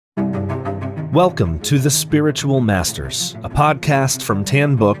Welcome to The Spiritual Masters, a podcast from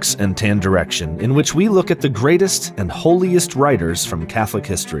Tan Books and Tan Direction, in which we look at the greatest and holiest writers from Catholic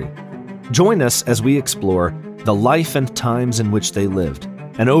history. Join us as we explore the life and times in which they lived,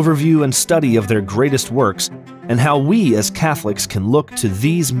 an overview and study of their greatest works, and how we as Catholics can look to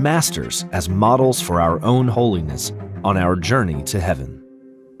these masters as models for our own holiness on our journey to heaven.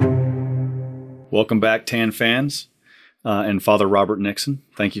 Welcome back, Tan fans, and Father Robert Nixon.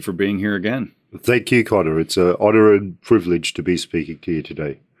 Thank you for being here again. Thank you, Conor. It's an honor and privilege to be speaking to you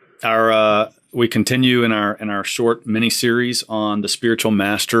today. We continue in our short mini-series on the spiritual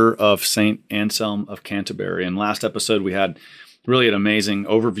master of Saint Anselm of Canterbury. And last episode, we had really an amazing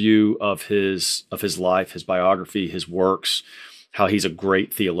overview of his life, his biography, his works, how he's a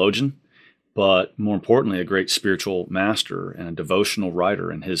great theologian, but more importantly, a great spiritual master and a devotional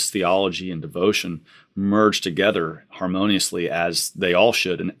writer, and his theology and devotion merge together harmoniously, as they all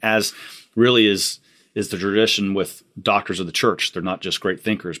should, and as really is the tradition with doctors of the church. They're not just great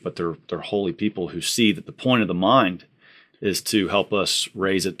thinkers, but they're holy people who see that the point of the mind is to help us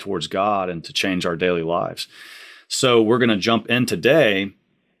raise it towards God and to change our daily lives. So we're going to jump in today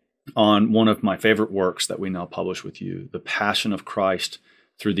on one of my favorite works that we now publish with you, The Passion of Christ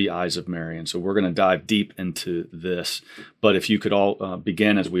Through the Eyes of Mary. And so we're going to dive deep into this. But if you could all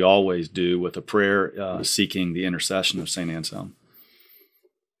begin, as we always do, with a prayer seeking the intercession of St. Anselm.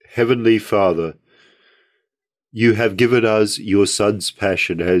 Heavenly Father, you have given us your Son's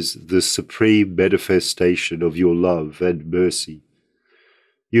passion as the supreme manifestation of your love and mercy.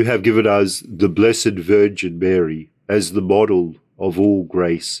 You have given us the Blessed Virgin Mary as the model of all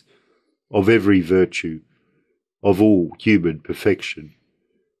grace, of every virtue, of all human perfection.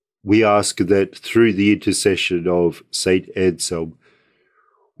 We ask that through the intercession of Saint Anselm,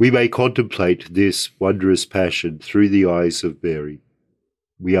 we may contemplate this wondrous passion through the eyes of Mary.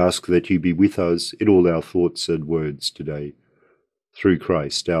 We ask that you be with us in all our thoughts and words today. Through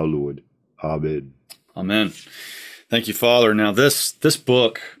Christ our Lord. Amen. Amen. Thank you, Father. Now, this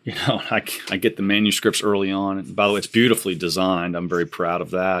book, I get the manuscripts early on. And by the way, it's beautifully designed. I'm very proud of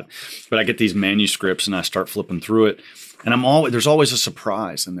that. But I get these manuscripts and I start flipping through it. And there's always a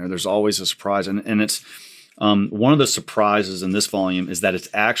surprise in there. There's always a surprise. And it's one of the surprises in this volume is that it's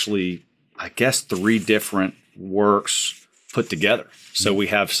actually, I guess, 3 different works put together. So we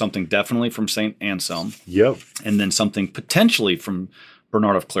have something definitely from St. Anselm. Yep. And then something potentially from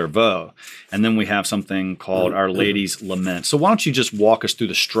Bernard of Clairvaux. And then we have something called Our Lady's Lament. So why don't you just walk us through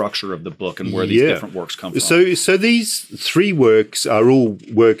the structure of the book and where these different works come from? So these 3 works are all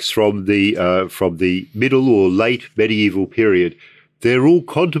works from the middle or late medieval period. They're all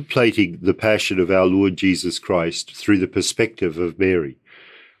contemplating the passion of our Lord Jesus Christ through the perspective of Mary.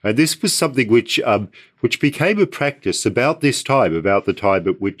 And this was something which became a practice about this time, about the time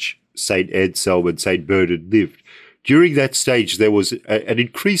at which St. Anselm and St. Bernard lived. During that stage, there was an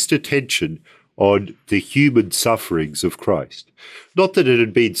increased attention on the human sufferings of Christ. Not that it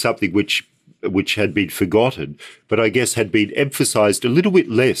had been something which had been forgotten, but I guess had been emphasized a little bit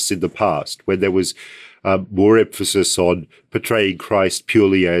less in the past, when there was more emphasis on portraying Christ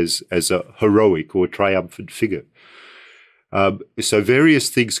purely as a heroic or triumphant figure. So various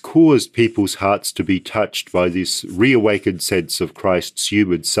things caused people's hearts to be touched by this reawakened sense of Christ's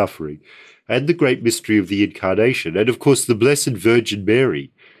human suffering and the great mystery of the Incarnation. And of course, the Blessed Virgin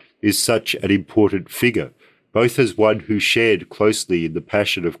Mary is such an important figure, both as one who shared closely in the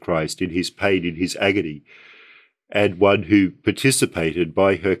passion of Christ, in his pain, in his agony, and one who participated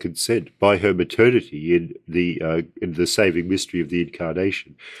by her consent, by her maternity in the saving mystery of the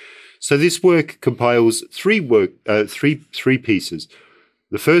Incarnation. So this work compiles 3 pieces,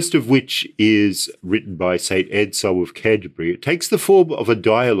 the first of which is written by St. Anselm of Canterbury. It takes the form of a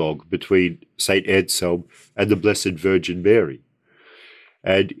dialogue between St. Anselm and the Blessed Virgin Mary.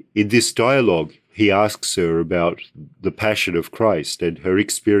 And in this dialogue, he asks her about the Passion of Christ and her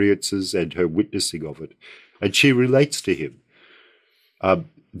experiences and her witnessing of it. And she relates to him.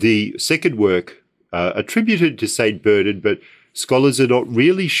 The second work, attributed to St. Bernard, but scholars are not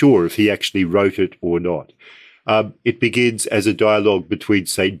really sure if he actually wrote it or not. It begins as a dialogue between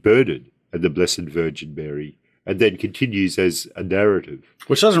St. Bernard and the Blessed Virgin Mary, and then continues as a narrative.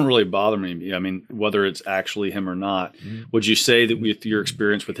 Which doesn't really bother me. I mean, whether it's actually him or not. Would you say that with your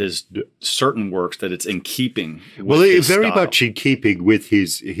experience with his certain works, that it's in keeping with his very style? much in keeping with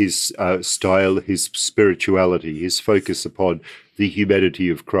his style, his spirituality, his focus upon the humanity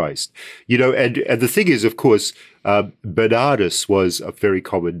of Christ. And the thing is, of course, Bernardus was a very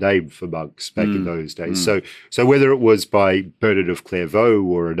common name for monks back in those days. So whether it was by Bernard of Clairvaux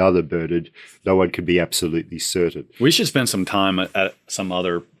or another Bernard, no one can be absolutely certain. We should spend some time at some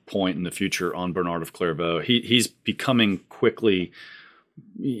other point in the future on Bernard of Clairvaux. He's becoming quickly,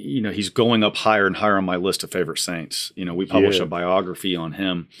 he's going up higher and higher on my list of favorite saints. We publish a biography on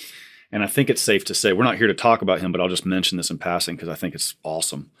him, and I think it's safe to say, we're not here to talk about him, but I'll just mention this in passing because I think it's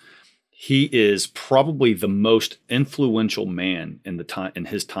awesome. He is probably the most influential man in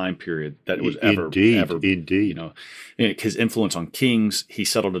his time period that was ever. Indeed. His influence on kings. He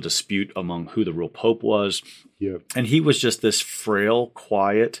settled a dispute among who the real pope was. Yeah. And he was just this frail,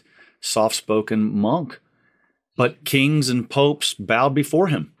 quiet, soft-spoken monk. But kings and popes bowed before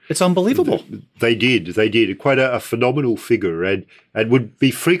him. It's unbelievable. They did. Quite a phenomenal figure, and would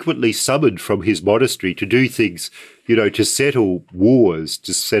be frequently summoned from his monastery to do things, to settle wars,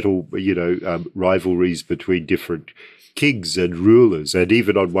 to settle, rivalries between different kings and rulers, and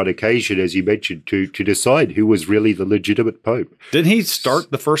even on one occasion, as you mentioned, to decide who was really the legitimate pope. Didn't he start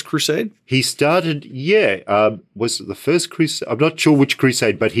the first crusade? He started, was it the first crusade? I'm not sure which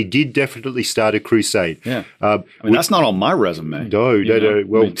crusade, but he did definitely start a crusade. Yeah. That's not on my resume. No.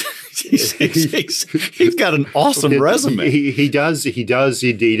 Well, he's got an awesome resume. He does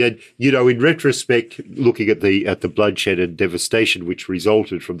indeed. And, in retrospect, looking at the bloodshed and devastation which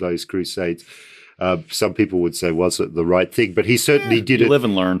resulted from those crusades, some people would say, was it the right thing? But he certainly did it. Live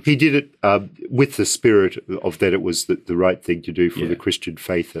and learn. He did it with the spirit of that it was the right thing to do for the Christian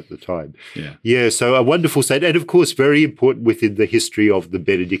faith at the time. Yeah. So a wonderful saint. And, of course, very important within the history of the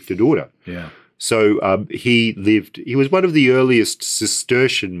Benedictine order. Yeah. So he was one of the earliest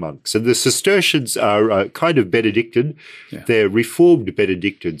Cistercian monks. And the Cistercians are kind of Benedictine. Yeah. They're reformed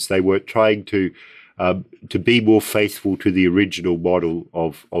Benedictines. They were trying to be more faithful to the original model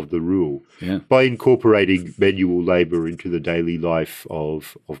of the rule by incorporating manual labor into the daily life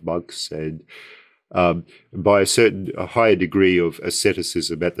of monks and by a higher degree of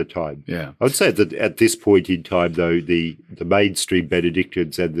asceticism at the time. Yeah. I would say that at this point in time, though, the mainstream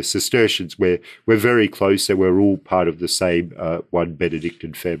Benedictines and the Cistercians we're very close, and we're all part of the same one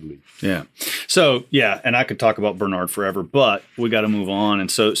Benedictine family. Yeah. So, and I could talk about Bernard forever, but we got to move on. And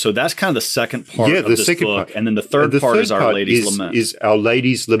so that's kind of the second part of this book. Part. And then the third part is Our Lady's Lament. Is Our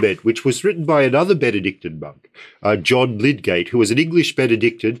Lady's Lament, which was written by another Benedictine monk, John Lydgate, who was an English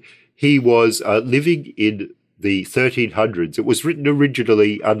Benedictine. He was living in the 1300s. It was written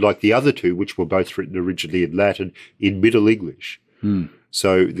originally, unlike the other two, which were both written originally in Latin, in Middle English.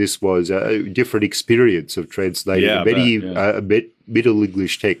 So this was a different experience of translating a Middle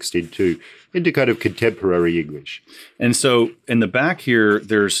English text into kind of contemporary English. And so in the back here,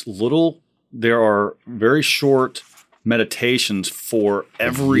 there are very short meditations for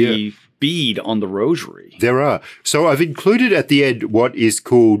every bead on the rosary. There are. So I've included at the end what is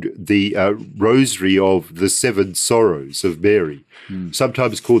called the Rosary of the Seven Sorrows of Mary,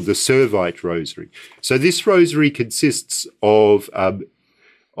 sometimes called the Servite Rosary. So this rosary consists of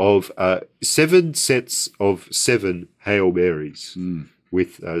 7 sets of 7 Hail Marys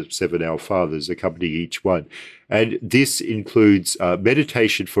with 7 Our Fathers accompanying each one. And this includes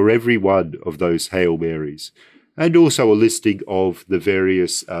meditation for every one of those Hail Marys, and also a listing of the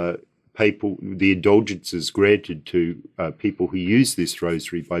various the indulgences granted to people who use this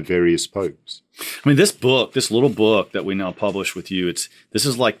rosary by various popes. I mean, this little book that we now publish with you, this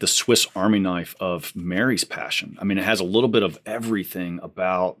is like the Swiss Army knife of Mary's Passion. I mean, it has a little bit of everything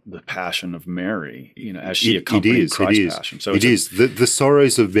about the Passion of Mary, as she accompanied Christ's Passion. So it is. The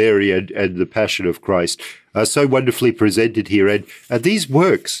sorrows of Mary and the Passion of Christ are so wonderfully presented here. And these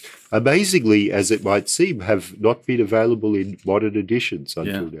works, amazingly as it might seem, have not been available in modern editions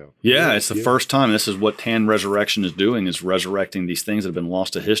until now. Yeah, it's the first time. This is what Tan Resurrection is doing, is resurrecting these things that have been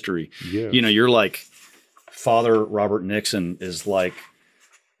lost to history. Yeah. You're like, Father Robert Nixon is like,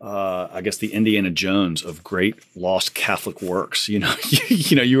 I guess, the Indiana Jones of great lost Catholic works.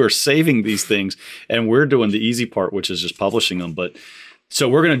 You are saving these things, and we're doing the easy part, which is just publishing them. But so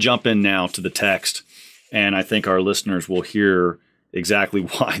we're going to jump in now to the text, and I think our listeners will hear exactly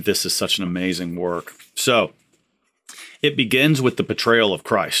why this is such an amazing work. So it begins with the betrayal of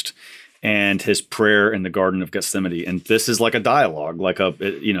Christ and his prayer in the Garden of Gethsemane. And this is like a dialogue,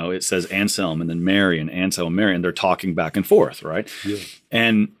 it says Anselm and then Mary and Anselm and Mary, and they're talking back and forth, right?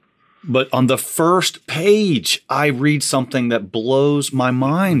 Yeah. But on the first page, I read something that blows my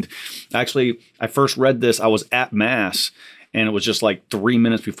mind. Actually, I first read this, I was at Mass, and it was just like 3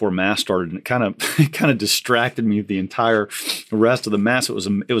 minutes before Mass started, and it kind of distracted me the entire rest of the Mass. It was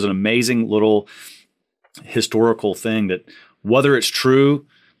an amazing little historical thing that, whether it's true,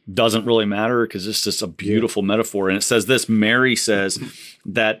 doesn't really matter, because it's just a beautiful metaphor. And it says this: Mary says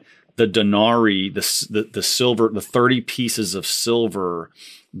that the denarii, the silver, the 30 pieces of silver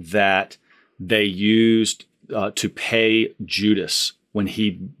that they used to pay Judas when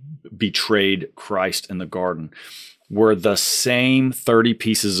he betrayed Christ in the garden were the same 30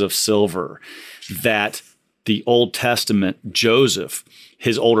 pieces of silver that the Old Testament Joseph,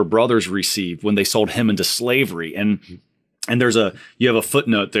 his older brothers, received when they sold him into slavery. And you have a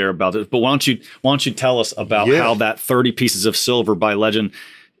footnote there about it. But why don't you tell us about how that 30 pieces of silver by legend,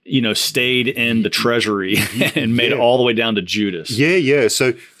 stayed in the treasury and made it all the way down to Judas? Yeah.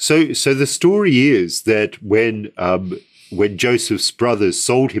 So the story is that when Joseph's brothers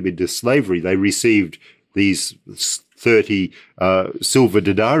sold him into slavery, they received these 30 silver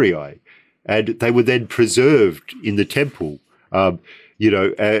denarii, and they were then preserved in the temple,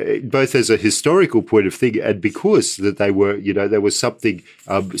 both as a historical point of thing and because that they were, there was something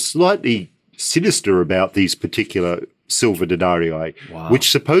slightly sinister about these particular silver denarii, which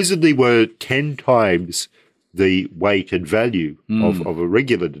supposedly were 10 times the weight and value of a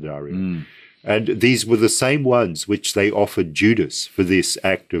regular denarius. And these were the same ones which they offered Judas for this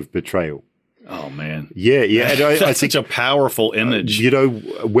act of betrayal. Oh, man. Yeah. And I That's think such a powerful image.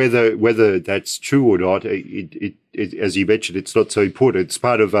 Whether that's true or not, it as you mentioned, it's not so important. It's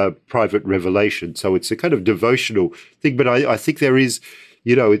part of a private revelation. So it's a kind of devotional thing. But I think there is,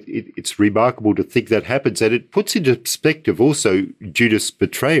 it's remarkable to think that happens. And it puts into perspective also Judas'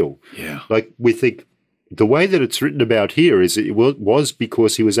 betrayal. Yeah. Like we think the way that it's written about here is it was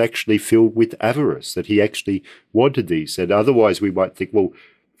because he was actually filled with avarice, that he actually wanted these. And otherwise we might think, well,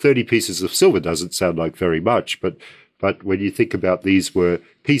 30 pieces of silver doesn't sound like very much, but when you think about these were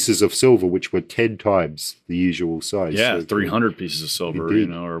pieces of silver which were 10 times the usual size. Yeah, so, 300 pieces of silver,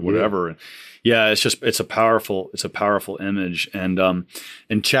 indeed. or whatever. Yeah, it's a powerful image. And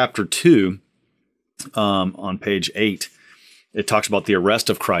in chapter 2, on page 8, it talks about the arrest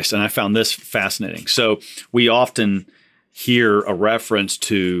of Christ, and I found this fascinating. So we often hear a reference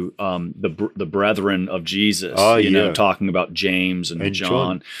to the brethren of Jesus, talking about James and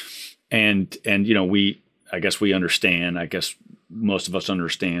John. And I guess we understand, most of us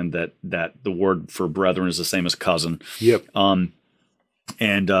understand that the word for brethren is the same as cousin. Yep.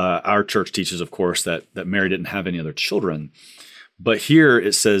 And our church teaches, of course, that Mary didn't have any other children. But here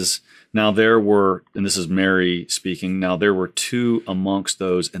it says, now there were, and this is Mary speaking, now there were two amongst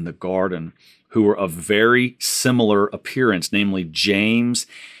those in the garden who were of very similar appearance, namely James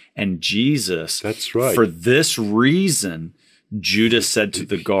and Jesus. That's right. For this reason, Judas said to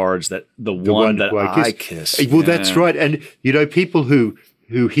the guards that the one that I kissed. Well, that's right. And, people who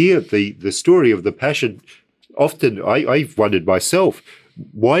hear the story of the Passion, often I've wondered myself,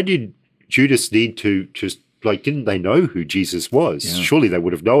 why did Judas need to just, didn't they know who Jesus was? Yeah. Surely they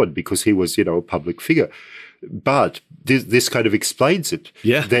would have known because he was, a public figure. But this kind of explains it.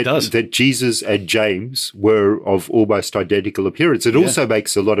 Yeah, it does. That Jesus and James were of almost identical appearance. It also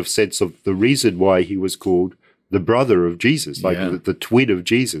makes a lot of sense of the reason why he was called the brother of Jesus, the twin of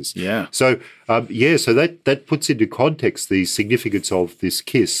Jesus. Yeah. So, so that puts into context the significance of this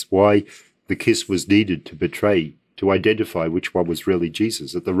kiss, why the kiss was needed to betray, to identify which one was really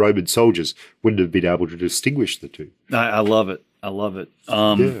Jesus, that the Roman soldiers wouldn't have been able to distinguish the two. I love it.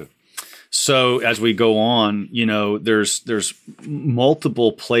 So as we go on, there's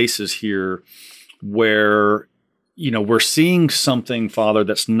multiple places here where, we're seeing something, Father,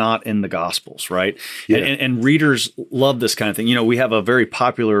 that's not in the Gospels, right? Yeah. And readers love this kind of thing. We have a very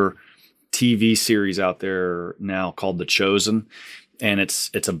popular TV series out there now called The Chosen, and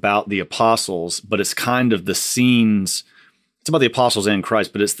it's about the apostles, but it's kind of the scenes. It's about the apostles and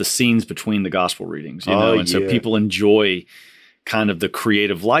Christ, but it's the scenes between the gospel readings, And so people enjoy kind of the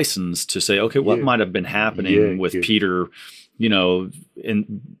creative license to say, okay, what might have been happening with Peter,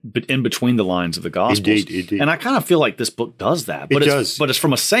 in between the lines of the Gospels. Indeed. And I kind of feel like this book does that. But but it's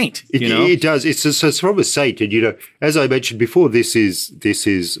from a saint. It does. It's from a saint, and as I mentioned before, this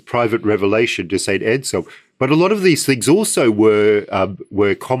is private revelation to Saint Anselm. But a lot of these things also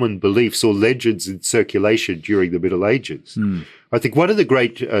were common beliefs or legends in circulation during the Middle Ages. I think one of the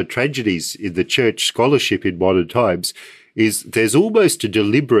great tragedies in the church scholarship in modern times is there's almost a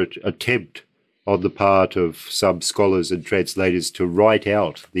deliberate attempt on the part of some scholars and translators to write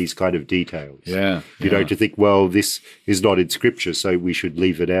out these kind of details. To think, well, this is not in Scripture, so we should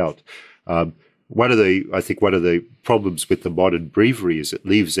leave it out. One of the problems with the modern breviary is it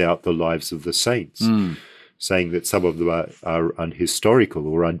leaves out the lives of the saints, saying that some of them are unhistorical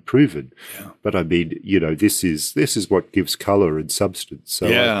or unproven. But I mean, this is what gives color and substance. So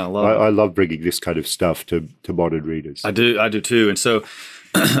I love bringing this kind of stuff to modern readers. I do too. And so,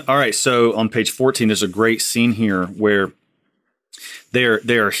 all right. So on page 14, there's a great scene here where they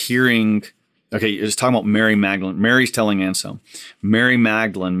are hearing Okay, it's talking about Mary Magdalene. Mary's telling Anselm. Mary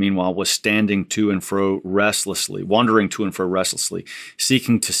Magdalene, meanwhile, was standing to and fro restlessly, wandering to and fro restlessly,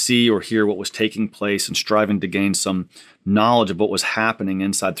 seeking to see or hear what was taking place and striving to gain some knowledge of what was happening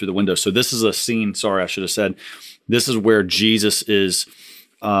inside through the window. So this is a scene, sorry, I should have said, this is where Jesus is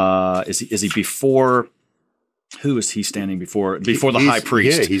he before, who is he standing before? Before the high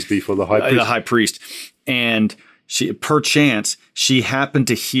priest. Yeah, he's before the high priest. The high priest. And perchance, she happened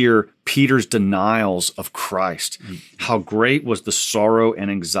to hear Peter's denials of Christ. How great was the sorrow and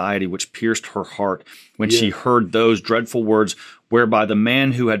anxiety which pierced her heart when she heard those dreadful words whereby the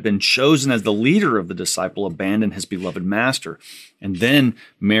man who had been chosen as the leader of the disciple abandoned his beloved master. And then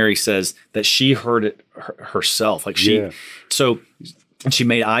Mary says that she heard it herself. So she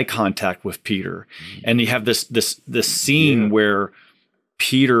made eye contact with Peter. And you have this scene where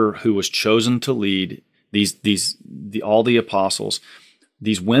Peter, who was chosen to lead all the apostles,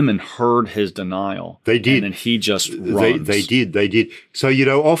 these women heard his denial. They did. And then he just runs. They did. So,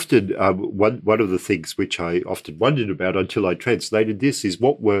 often one of the things which I often wondered about until I translated this is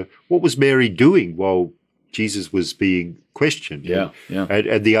what was Mary doing while Jesus was being questioned?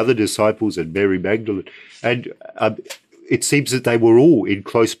 And the other disciples and Mary Magdalene. And it seems that they were all in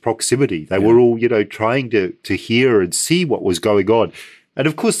close proximity. They were all, trying to hear and see what was going on. And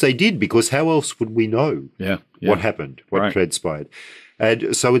of course they did, because how else would we know what happened, what transpired?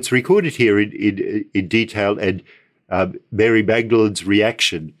 And so it's recorded here in detail, and Mary Magdalene's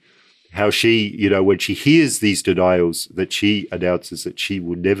reaction, how she, when she hears these denials, that she announces that she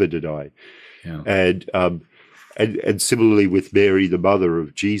will never deny. And similarly with Mary, the mother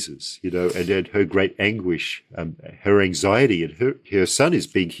of Jesus, and her great anguish, her anxiety, and her son is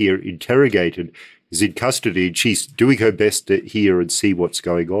being here interrogated, is in custody, and she's doing her best to hear and see what's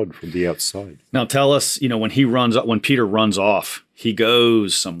going on from the outside. Now tell us, when Peter runs off, he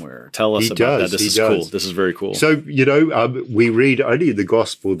goes somewhere. Tell us about that. This is cool. This is very cool. So, we read only in the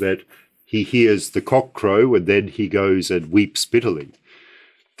gospel that he hears the cock crow and then he goes and weeps bitterly.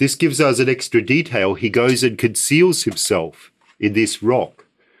 This gives us an extra detail. He goes and conceals himself in this rock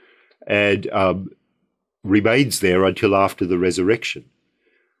and remains there until after the resurrection.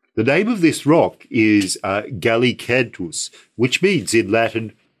 The name of this rock is Gallicantus, which means in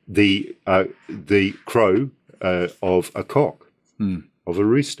Latin the crow of a cock, of a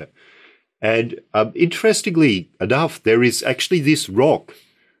rooster. And interestingly enough, there is actually this rock,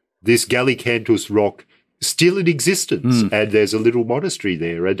 this Gallicantus rock, still in existence, and there's a little monastery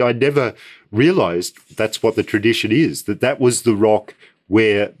there. And I never realized that's what the tradition is, that was the rock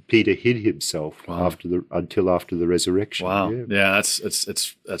where Peter hid himself until after the resurrection. Wow. Yeah,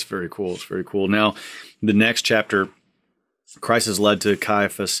 that's very cool. It's very cool. Now, the next chapter, Christ is led to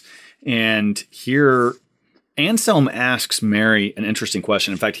Caiaphas, and here Anselm asks Mary an interesting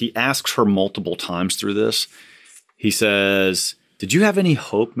question. In fact, he asks her multiple times through this. He says, "Did you have any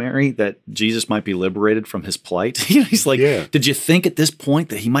hope, Mary, that Jesus might be liberated from his plight?" He's like, "Did you think at this point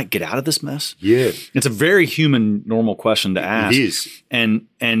that he might get out of this mess?" Yeah. It's a very human, normal question to ask. It is.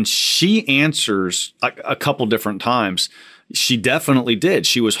 And she answers a couple different times. She definitely did.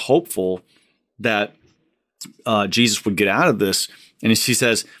 She was hopeful that Jesus would get out of this. And she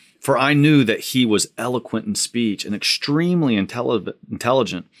says, "For I knew that he was eloquent in speech and extremely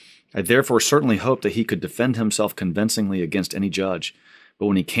intelligent. I therefore certainly hoped that he could defend himself convincingly against any judge. But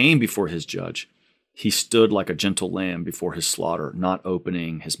when he came before his judge, he stood like a gentle lamb before his slaughter, not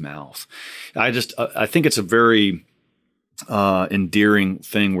opening his mouth." I think it's a very endearing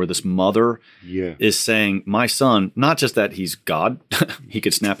thing where this mother is saying, my son, not just that he's God, he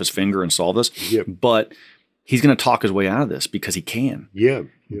could snap his finger and solve this, but he's going to talk his way out of this because he can.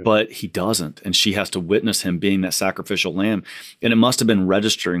 But he doesn't. And she has to witness him being that sacrificial lamb. And it must have been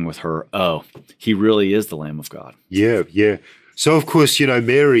registering with her, oh, he really is the Lamb of God. So, of course,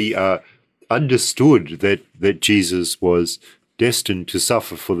 Mary understood that Jesus was destined to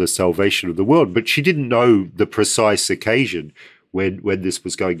suffer for the salvation of the world, but she didn't know the precise occasion when this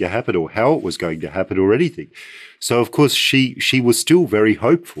was going to happen or how it was going to happen or anything. So, of course, she was still very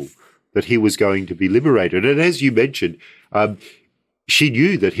hopeful that he was going to be liberated. And as you mentioned, she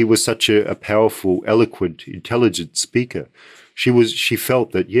knew that he was such a powerful, eloquent, intelligent speaker. She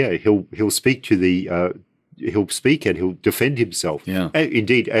felt that he'll speak to he'll speak and he'll defend himself.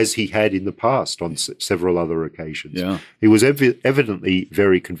 Indeed, as he had in the past on several other occasions. He was evidently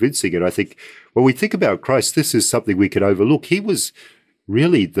very convincing. And I think when we think about Christ, this is something we can overlook. He was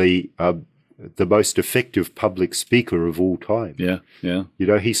really the most effective public speaker of all time.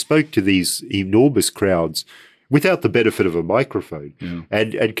 He spoke to these enormous crowds without the benefit of a microphone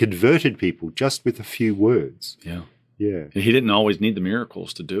and converted people just with a few words. Yeah. He didn't always need the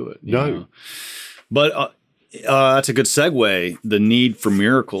miracles to do it. You No. know? But that's a good segue, the need for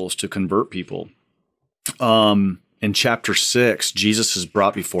miracles to convert people. In chapter 6, Jesus is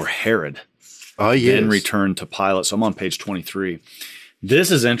brought before Herod. Yes. Then returned to Pilate. So I'm on page 23.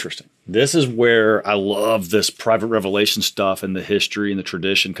 This is interesting. This is where I love this private revelation stuff and the history and the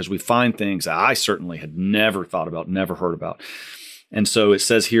tradition, because we find things that I certainly had never thought about, never heard about. And so it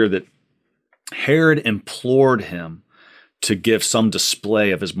says here that Herod implored him to give some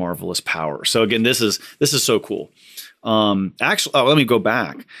display of his marvelous power. So again, this is so cool. Actually, let me go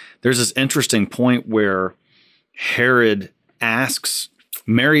back. There's this interesting point where Herod asks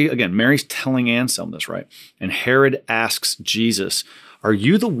Mary, again, Mary's telling Anselm this, right? And Herod asks Jesus, "Are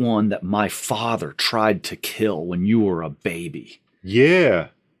you the one that my father tried to kill when you were a baby?" Yeah.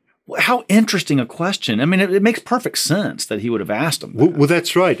 How interesting a question. I mean, it makes perfect sense that he would have asked him that. Well,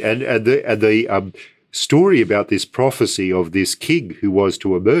 that's right. And the story about this prophecy of this king who was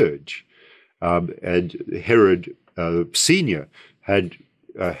to emerge, and Herod Senior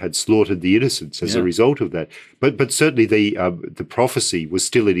had slaughtered the innocents as a result of that. But certainly the prophecy was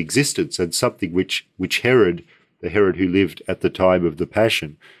still in existence, and something which Herod, the Herod who lived at the time of the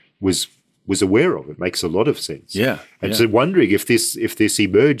Passion, was aware of. It makes a lot of sense. Yeah. And so wondering if this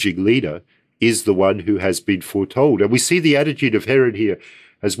emerging leader is the one who has been foretold. And we see the attitude of Herod here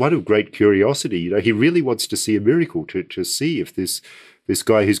as one of great curiosity. You know, he really wants to see a miracle, to see if this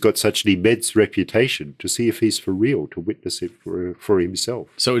guy who's got such an immense reputation, to see if he's for real, to witness it for himself.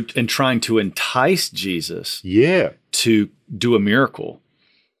 So in trying to entice Jesus Yeah. to do a miracle,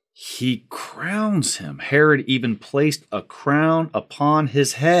 he crowns him. Herod even placed a crown upon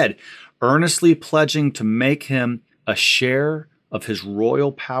his head, earnestly pledging to make him a share of his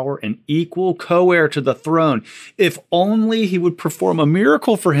royal power and equal co-heir to the throne, if only he would perform a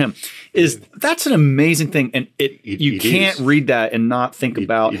miracle for him. That's an amazing thing. And you can't read that and not think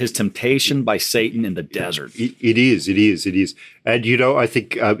about his temptation by Satan in the desert. It is. And, you know, I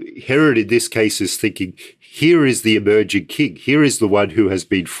think Herod in this case is thinking, here is the emerging king. Here is the one who has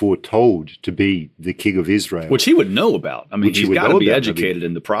been foretold to be the king of Israel. Which he would know about. I mean, he's got to be educated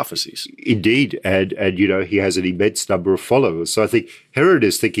in the prophecies. Indeed. And, you know, he has an immense number of followers. So I think Herod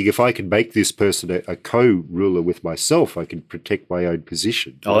is thinking, if I can make this person a co-ruler with myself, I can protect my own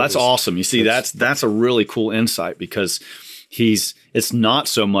position. Oh, that's awesome. You see, that's a really cool insight, because it's not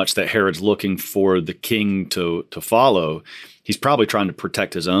so much that Herod's looking for the king to follow. He's probably trying to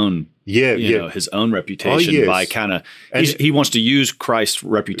protect his own, his own reputation by kind of, he wants to use Christ's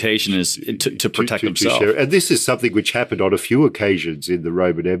reputation as to protect himself. And this is something which happened on a few occasions in the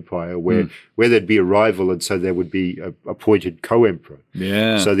Roman Empire where there'd be a rival, and so there would be a appointed co-emperor.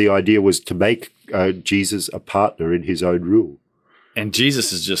 Yeah. So the idea was to make Jesus a partner in his own rule. And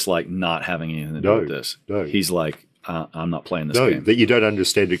Jesus is just like not having anything to do with this. No. He's like, I'm not playing this game. No, that you don't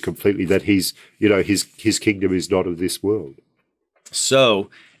understand it completely, that his kingdom is not of this world. So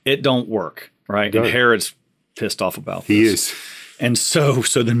it don't work, right? No. And Herod's pissed off about this. He is. And so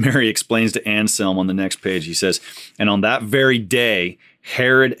then Mary explains to Anselm on the next page. He says, "And on that very day,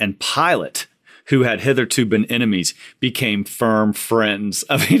 Herod and Pilate, who had hitherto been enemies, became firm friends."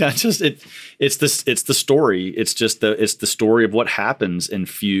 I mean, it's the story. It's the story of what happens in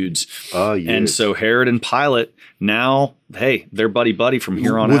feuds. Oh, yes. And so Herod and Pilate now, hey, they're buddy from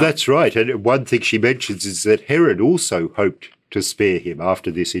here on out. Well, that's right. And one thing she mentions is that Herod also hoped to spare him after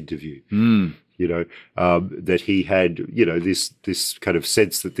this interview. You know, that he had, you know, this kind of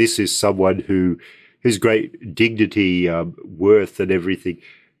sense that this is someone whose great dignity, worth and everything,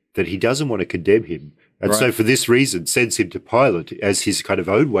 that he doesn't want to condemn him. And so for this reason sends him to Pilate as his kind of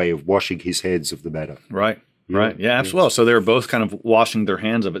own way of washing his hands of the matter. Right. Yeah, absolutely. So they were both kind of washing their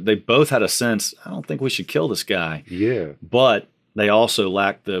hands of it. They both had a sense, I don't think we should kill this guy. Yeah. But they also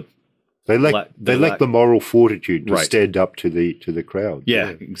lacked the They lack the moral fortitude to stand up to the crowd. Yeah,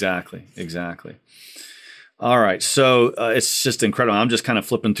 exactly. All right, so it's just incredible. I'm just kind of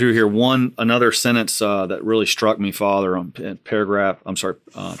flipping through here. Another sentence that really struck me, Father, on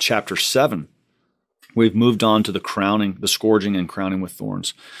chapter 7. We've moved on to the scourging and crowning with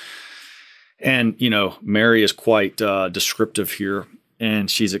thorns. And, you know, Mary is quite descriptive here, and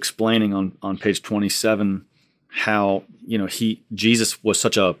she's explaining on page 27 how, you know, Jesus was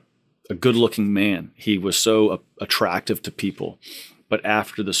such a good-looking man. He was so attractive to people. But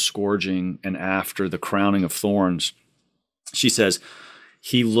after the scourging and after the crowning of thorns, she says,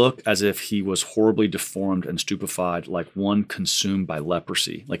 he looked as if he was horribly deformed and stupefied, like one consumed by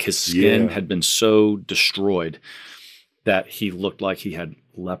leprosy. Like his skin had been so destroyed that he looked like he had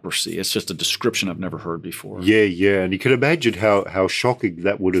leprosy. It's just a description I've never heard before. Yeah. And you can imagine how shocking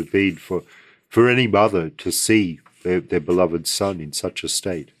that would have been for any mother to see their beloved son in such a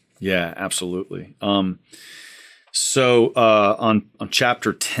state. Yeah, absolutely. So on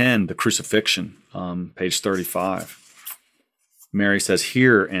chapter 10, the crucifixion, page 35, Mary says,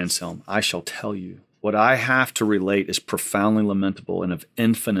 "Here, Anselm, I shall tell you. What I have to relate is profoundly lamentable and of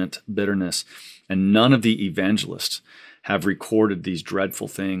infinite bitterness, and none of the evangelists have recorded these dreadful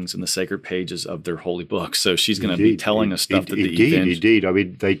things in the sacred pages of their holy books." So she's going to be telling us stuff that the evangelists... Indeed. I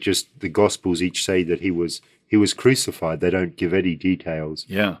mean, the Gospels each say that he was crucified. They don't give any details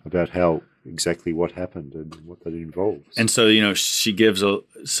about how exactly what happened and what that involves. And so, she gives a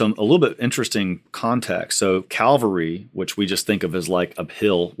little bit interesting context. So Calvary, which we just think of as like a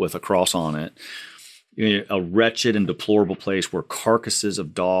hill with a cross on it, a wretched and deplorable place where carcasses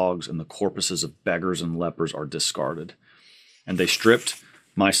of dogs and the corpses of beggars and lepers are discarded. And they stripped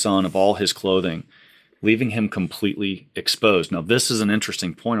my son of all his clothing, leaving him completely exposed. Now, this is an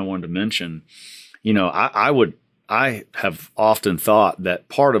interesting point I wanted to mention. I have often thought that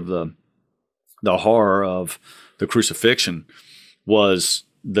part of the horror of the crucifixion was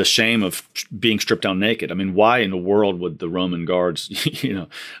the shame of being stripped down naked. I mean, why in the world would the Roman guards,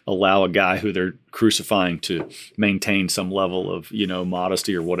 allow a guy who they're crucifying to maintain some level of,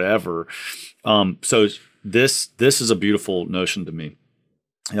 modesty or whatever? So this is a beautiful notion to me,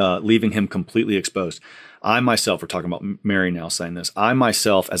 leaving him completely exposed. I myself, we're talking about Mary now saying this, I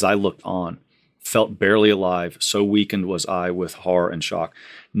myself, as I looked on, felt barely alive, so weakened was I with horror and shock.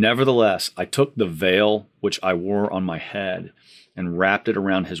 Nevertheless, I took the veil which I wore on my head and wrapped it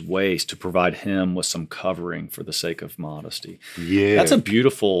around his waist to provide him with some covering for the sake of modesty. Yeah. That's a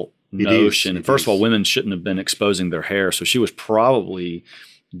beautiful notion. First of all, women shouldn't have been exposing their hair, so she was probably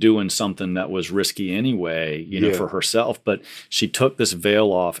doing something that was risky anyway, for herself. But she took this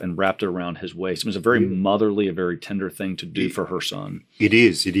veil off and wrapped it around his waist. It was a very motherly, a very tender thing to do for her son. It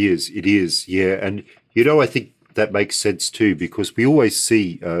is. Yeah. And, I think that makes sense too, because we always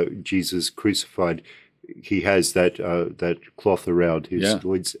see Jesus crucified. He has that cloth around his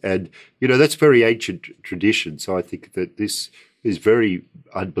loins. And, that's very ancient tradition. So I think that this is very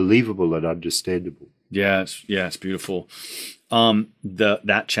unbelievable and understandable. Yeah, it's beautiful.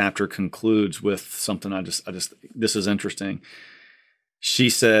 That chapter concludes with something this is interesting. She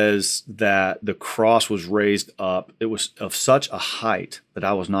says that the cross was raised up. It was of such a height that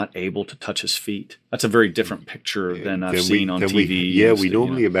I was not able to touch his feet. That's a very different picture than I've seen on TV. We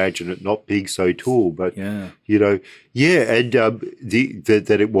normally imagine it not being so tall, but and that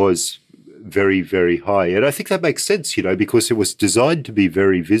it was very, very high. And I think that makes sense, because it was designed to be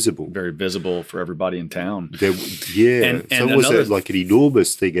very visible. Very visible for everybody in town. So it was like an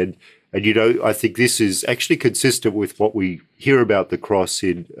enormous thing. And I think this is actually consistent with what we hear about the cross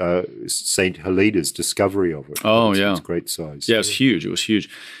in St. Helena's discovery of it. Oh, It's great size. Yeah, it's huge. It was huge.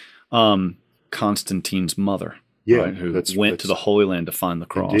 Constantine's mother, who went to the Holy Land to find the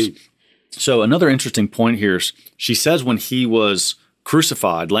cross. Indeed. So another interesting point here is she says when he was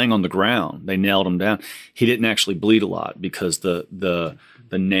crucified, laying on the ground, they nailed him down. He didn't actually bleed a lot because the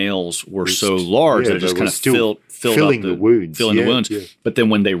nails were so large that it just kind of filling the wounds. Yeah. But then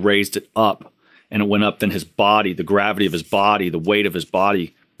when they raised it up and it went up, then his body, the gravity of his body, the weight of his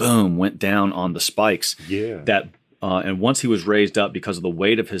body, boom, went down on the spikes. Yeah. And once he was raised up, because of the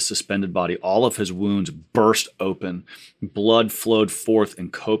weight of his suspended body, all of his wounds burst open. Blood flowed forth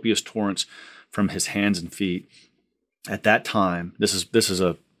in copious torrents from his hands and feet. At that time, this is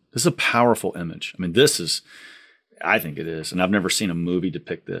a powerful image. I mean, I think it is, and I've never seen a movie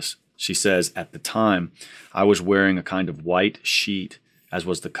depict this. She says, at the time, I was wearing a kind of white sheet, as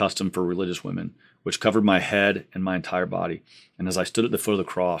was the custom for religious women, which covered my head and my entire body. And as I stood at the foot of the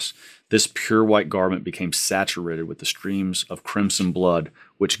cross, this pure white garment became saturated with the streams of crimson blood,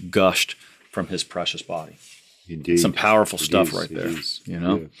 which gushed from his precious body. Indeed. Some powerful stuff right there,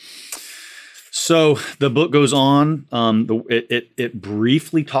 Yeah. So the book goes on. It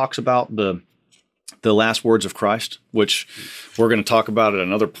briefly talks about the last words of Christ, which we're going to talk about at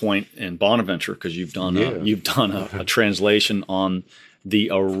another point in Bonaventure, because you've done a translation on the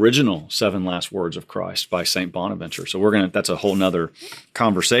original 7 last words of Christ by Saint Bonaventure. So that's a whole nother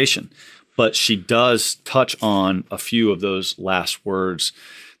conversation. But she does touch on a few of those last words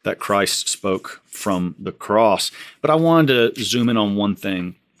that Christ spoke from the cross. But I wanted to zoom in on one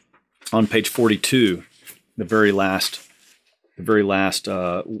thing. On page 42, the very last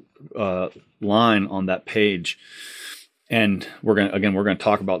line on that page, and we're going to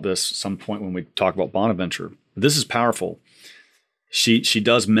talk about this some point when we talk about Bonaventure. This is powerful. She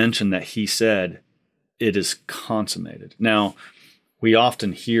does mention that he said, "It is consummated." Now, we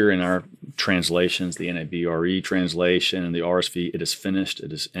often hear in our translations, the NABRE translation and the RSV, it is finished,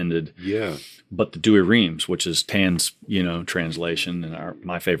 it is ended. Yeah. But the Douay Rheims, which is Tan's, translation and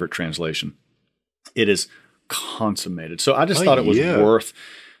my favorite translation, it is consummated. So I just thought it was worth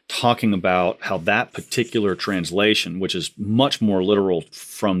talking about how that particular translation, which is much more literal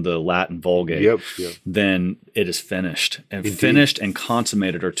from the Latin Vulgate, than it is finished. And finished and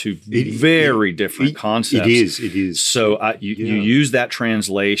consummated are two very different concepts. It is. So you use that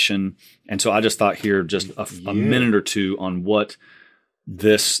translation. And so I just thought here just a minute or two on what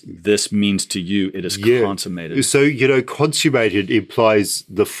this means to you. It is consummated. So, consummated implies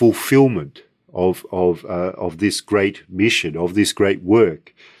the fulfillment of this great mission, of this great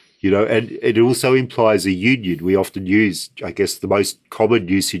work. And it also implies a union. We often use, I guess, the most common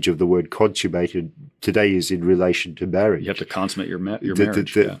usage of the word consummated today is in relation to marriage. You have to consummate your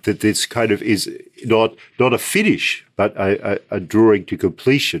marriage. That this kind of is not a finish, but a drawing to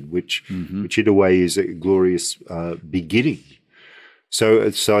completion, which in a way is a glorious beginning.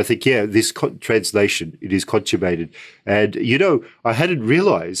 So I think, this translation, it is consummated. And, I hadn't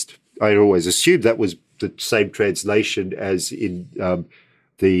realized, I always assumed that was the same translation as in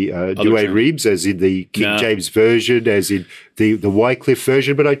the Douay Rheims, as in the King James Version, as in the Wycliffe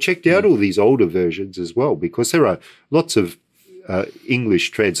version. But I checked out all these older versions as well, because there are lots of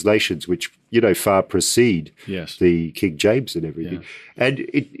English translations which, far precede the King James and everything. Yeah. And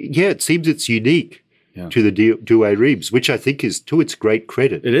it seems it's unique to the Douay Rheims, which I think is to its great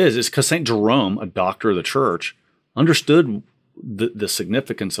credit. It is. It's because St. Jerome, a doctor of the church, understood the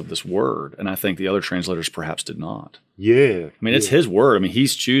significance of this word, and I think the other translators perhaps did not. Yeah. I mean, it's his word. I mean,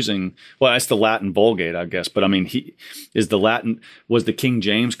 he's choosing, well, it's the Latin Vulgate, I guess, but I mean, was the King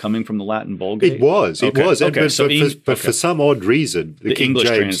James coming from the Latin Vulgate? It was. Okay. But for some odd reason, the King English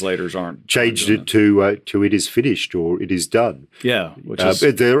James translators aren't changed it to it is finished or it is done. Yeah.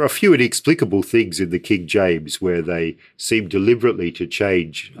 There are a few inexplicable things in the King James where they seem deliberately to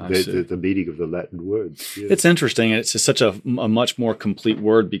change the meaning of the Latin words. Yeah. It's interesting. It's such a much more complete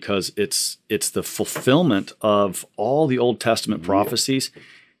word because it's the fulfillment of all the Old Testament prophecies,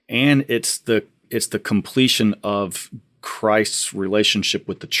 and it's the completion of Christ's relationship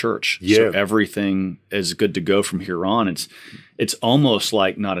with the church. Yeah. So everything is good to go from here on. It's almost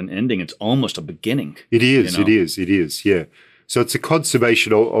like not an ending, it's almost a beginning. It is, it is, yeah. So it's a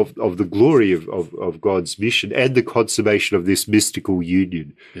consummation of the glory of God's mission and the consummation of this mystical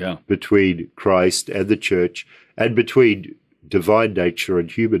union between Christ and the church and between divine nature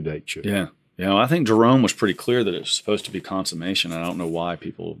and human nature. Yeah. I think Jerome was pretty clear that it was supposed to be consummation. I don't know why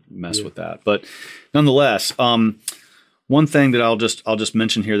people mess with that, but nonetheless, one thing that I'll just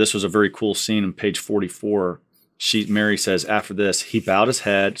mention here. This was a very cool scene on page 44. Mary says, after this, he bowed his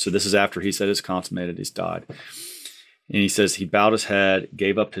head. So this is after he said it's consummated, he's died. And he says he bowed his head,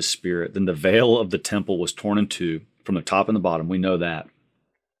 gave up his spirit. Then the veil of the temple was torn in two from the top and the bottom. We know that.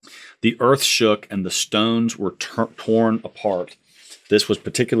 The earth shook and the stones were torn apart. This was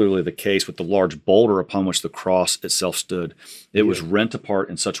particularly the case with the large boulder upon which the cross itself stood. It was rent apart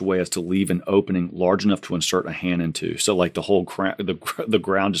in such a way as to leave an opening large enough to insert a hand into. So like the whole the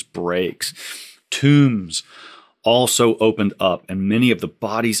ground just breaks. Tombs also opened up, and many of the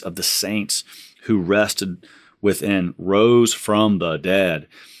bodies of the saints who rested within rose from the dead.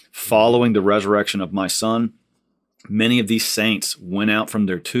 Following the resurrection of my son, many of these saints went out from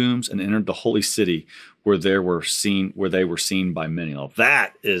their tombs and entered the holy city, where they were seen by many. Oh,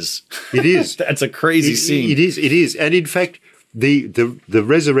 that is, it is. That's a crazy scene. It is, and in fact, the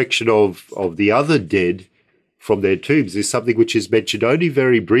resurrection of the other dead from their tombs is something which is mentioned only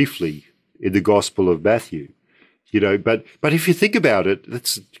very briefly in the Gospel of Matthew. But if you think about it,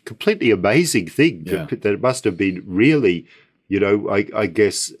 that's a completely amazing thing. That it must have been really, I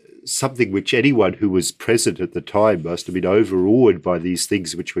guess, something which anyone who was present at the time must have been overawed by these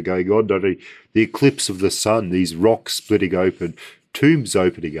things which were going on. Not only the eclipse of the sun, these rocks splitting open, tombs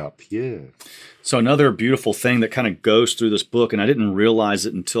opening up. Yeah. So another beautiful thing that kind of goes through this book, and I didn't realize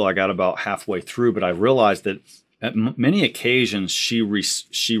it until I got about halfway through, but I realized that at many occasions she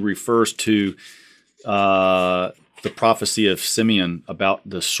refers to the prophecy of Simeon about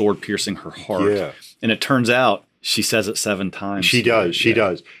the sword piercing her heart. Yeah. And it turns out she says it 7 times. She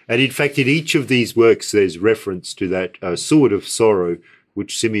does. And in fact, in each of these works, there's reference to that sword of sorrow,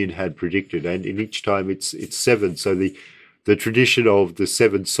 which Simeon had predicted. And in each time, it's 7. So the tradition of the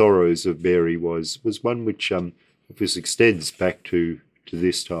 7 sorrows of Mary was one which extends back to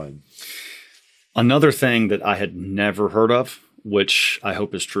this time. Another thing that I had never heard of, which I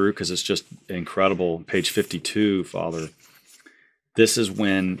hope is true because it's just incredible. Page 52, Father. this is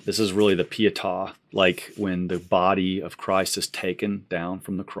really the pietà, like when the body of Christ is taken down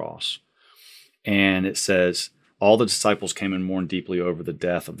from the cross. And it says, all the disciples came and mourned deeply over the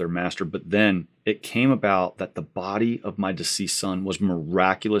death of their master. But then it came about that the body of my deceased son was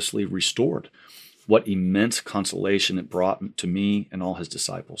miraculously restored. What immense consolation it brought to me and all his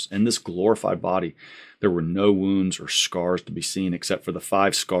disciples. In this glorified body, there were no wounds or scars to be seen except for the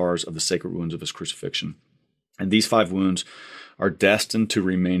 5 scars of the sacred wounds of his crucifixion. And these 5 wounds are destined to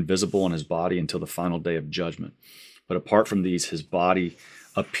remain visible on his body until the final day of judgment. But apart from these, his body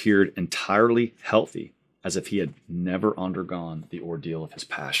appeared entirely healthy, as if he had never undergone the ordeal of his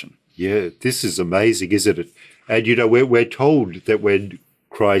passion. Yeah, this is amazing, isn't it? And, we're told that when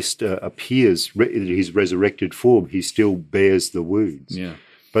Christ appears in his resurrected form, he still bears the wounds. Yeah.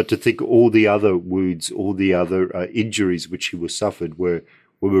 But to think all the other wounds, all the other injuries which he was suffered were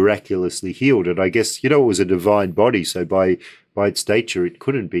miraculously healed. And I guess, it was a divine body, so by its nature, it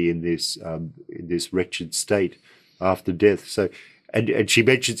couldn't be in this wretched state after death. So, and she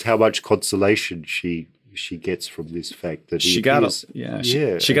mentions how much consolation she gets from this fact that she got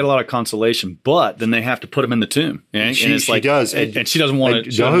a lot of consolation, but then they have to put him in the tomb. And she does, and she doesn't want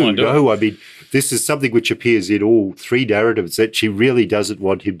to. No. I mean, this is something which appears in all 3 narratives, that she really doesn't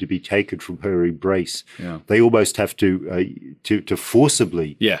want him to be taken from her embrace. Yeah. They almost have to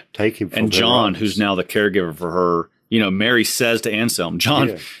forcibly take him from her. And John, who's now the caregiver for her. Mary says to Anselm,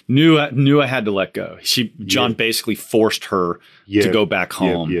 John knew I had to let go. John basically forced her to go back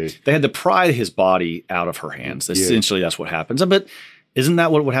home. They had to pry his body out of her hands. Essentially, that's what happens. But isn't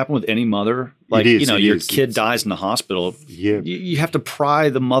that what would happen with any mother? Like, your kid dies in the hospital. Yeah. You have to pry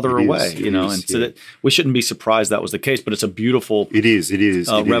the mother away, and so that we shouldn't be surprised that was the case, but it's a beautiful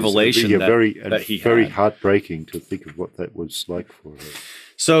revelation that he had. Very heartbreaking to think of what that was like for her.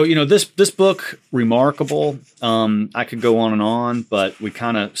 So, this book, remarkable. I could go on and on, but we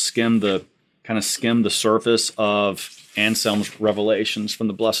kind of skimmed the surface of Anselm's revelations from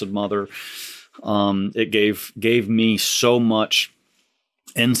the Blessed Mother. It gave me so much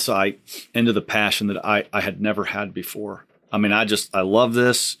insight into the passion that I had never had before. I mean, I love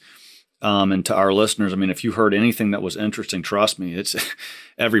this. And to our listeners, I mean, if you heard anything that was interesting, trust me, it's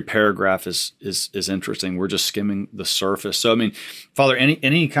every paragraph is interesting. We're just skimming the surface. So, I mean, Father,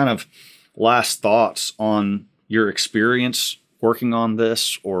 any kind of last thoughts on your experience working on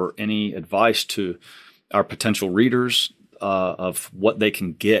this, or any advice to our potential readers of what they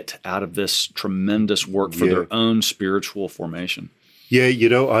can get out of this tremendous work for their own spiritual formation? Yeah,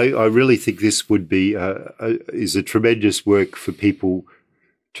 I really think this would be is a tremendous work for people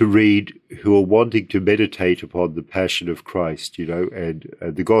to read who are wanting to meditate upon the passion of Christ, and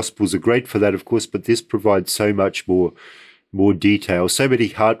the Gospels are great for that, of course, but this provides so much more detail, so many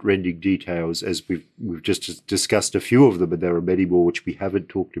heart-rending details, as we've just discussed a few of them, and there are many more which we haven't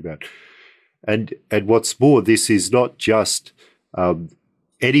talked about. And what's more, this is not just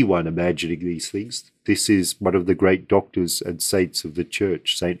anyone imagining these things. This is one of the great doctors and saints of the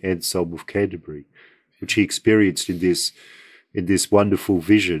Church, St. Anselm of Canterbury, which he experienced in this wonderful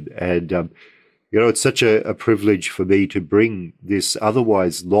vision. And, it's such a privilege for me to bring this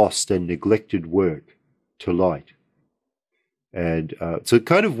otherwise lost and neglected work to light. And it's a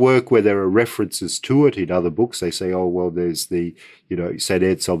kind of work where there are references to it in other books. They say, oh, well, there's the, St.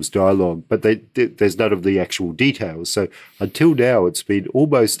 Anselm's dialogue, but there's none of the actual details. So until now, it's been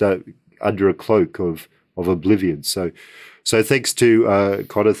almost under a cloak of oblivion. So thanks to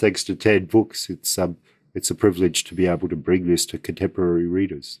Conor, thanks to Tan Books, it's a privilege to be able to bring this to contemporary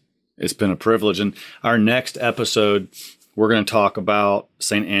readers. It's been a privilege. And our next episode, we're going to talk about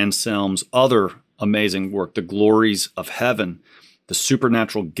St. Anselm's other amazing work, the glories of heaven, the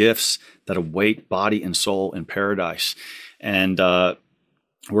supernatural gifts that await body and soul in paradise. And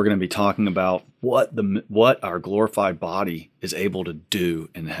we're going to be talking about what our glorified body is able to do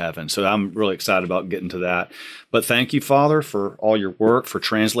in heaven. So I'm really excited about getting to that. But thank you, Father, for all your work, for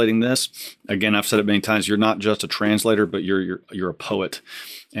translating this. Again, I've said it many times, you're not just a translator, but you're a poet,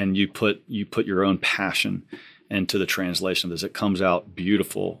 and you put your own passion into the translation of this. It comes out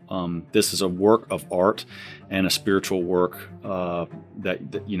beautiful. This is a work of art and a spiritual work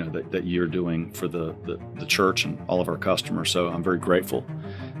that you're doing for the church and all of our customers. So I'm very grateful.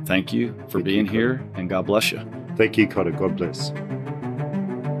 Thank you for being here, and God bless you. Thank you, Conor. God bless.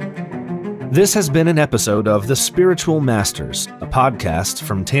 This has been an episode of The Spiritual Masters, a podcast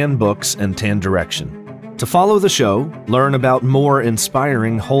from Tan Books and Tan Direction. To follow the show, learn about more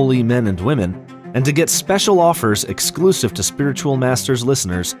inspiring holy men and women, and to get special offers exclusive to Spiritual Masters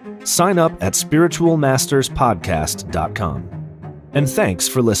listeners, sign up at spiritualmasterspodcast.com. And thanks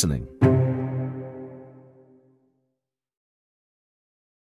for listening.